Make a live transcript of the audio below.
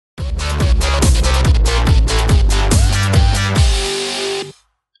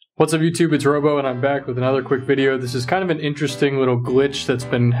What's up YouTube, it's Robo and I'm back with another quick video. This is kind of an interesting little glitch that's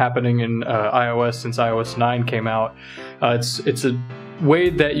been happening in iOS since iOS 9 came out. It's a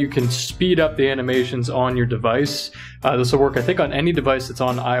way that you can speed up the animations on your device. This will work I think on any device that's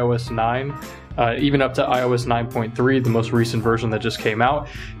on iOS 9, even up to iOS 9.3, the most recent version that just came out.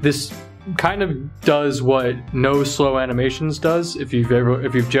 This kind of does what no slow animations does. If you've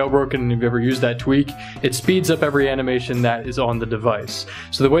jailbroken and you've ever used that tweak, it speeds up every animation that is on the device.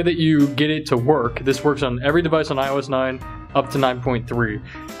 So the way that you get it to work, this works on every device on iOS 9 up to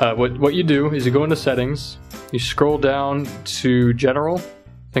 9.3. What you do is you go into settings, you scroll down to general,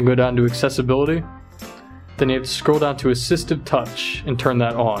 then go down to accessibility, then you have to scroll down to assistive touch and turn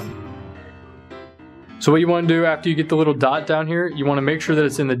that on. So what you want to do after you get the little dot down here, you want to make sure that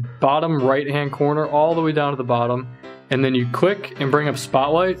it's in the bottom right hand corner all the way down to the bottom, and then you click and bring up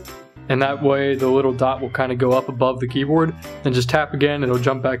spotlight, and that way the little dot will kind of go up above the keyboard. Then just tap again, it'll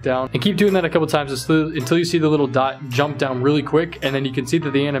jump back down, and keep doing that a couple times until you see the little dot jump down really quick, and then you can see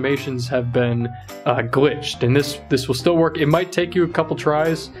that the animations have been glitched. And this will still work. It might take you a couple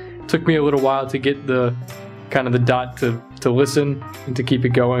tries. It took me a little while to get the dot to listen and to keep it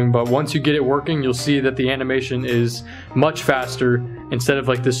going, but once you get it working, you'll see that the animation is much faster instead of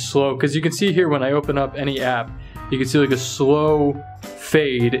like this slow, because you can see here when I open up any app, you can see like a slow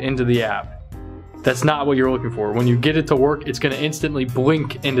fade into the app. That's not what you're looking for. When you get it to work, it's going to instantly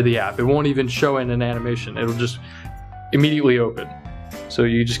blink into the app. It won't even show in an animation. It'll just immediately open. So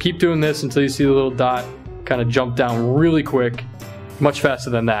you just keep doing this until you see the little dot kind of jump down really quick, much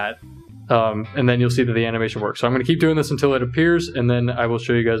faster than that. And then you'll see that the animation works. So I'm going to keep doing this until it appears, and then I will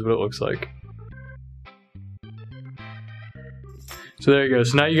show you guys what it looks like. So there you go.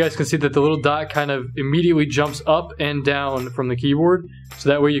 So now you guys can see that the little dot kind of immediately jumps up and down from the keyboard. So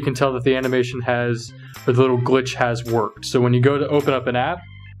that way you can tell that the animation has, or the little glitch has worked. So when you go to open up an app,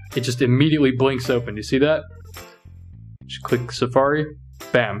 it just immediately blinks open. You see that? Just click Safari.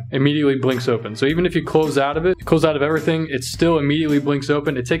 Bam, immediately blinks open. So even if you close out of everything, it still immediately blinks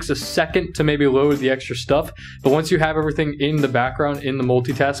open. It takes a second to maybe load the extra stuff, but once you have everything in the background in the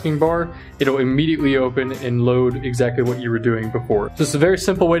multitasking bar, it'll immediately open and load exactly what you were doing before. So it's a very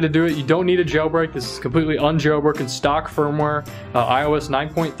simple way to do it. You don't need a jailbreak. This is completely unjailbroken stock firmware, iOS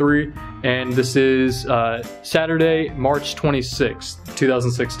 9.3, and this is Saturday, March 26th,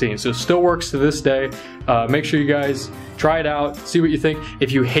 2016. So it still works to this day. Make sure you guys try it out, see what you think.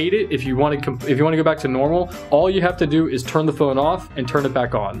 If you hate it, if you want to go back to normal, all you have to do is turn the phone off and turn it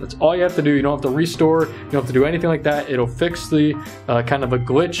back on. That's all you have to do. You don't have to restore, you don't have to do anything like that. It'll fix the kind of a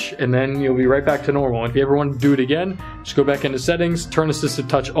glitch, and then you'll be right back to normal. And if you ever want to do it again, just go back into settings, turn assistive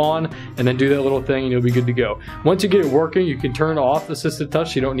touch on, and then do that little thing and you'll be good to go. Once you get it working, you can turn off assistive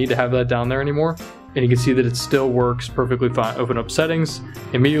touch. You don't need to have that down there anymore. And you can see that it still works perfectly fine. Open up settings,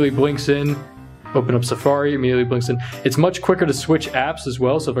 immediately blinks in. Open up Safari, immediately blinks in. It's much quicker to switch apps as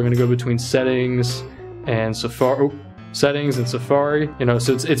well. So if I'm going to go between settings and Safari, you know,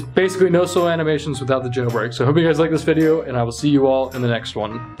 so it's basically no slow animations without the jailbreak. So I hope you guys like this video, and I will see you all in the next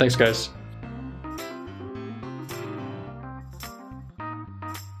one. Thanks, guys.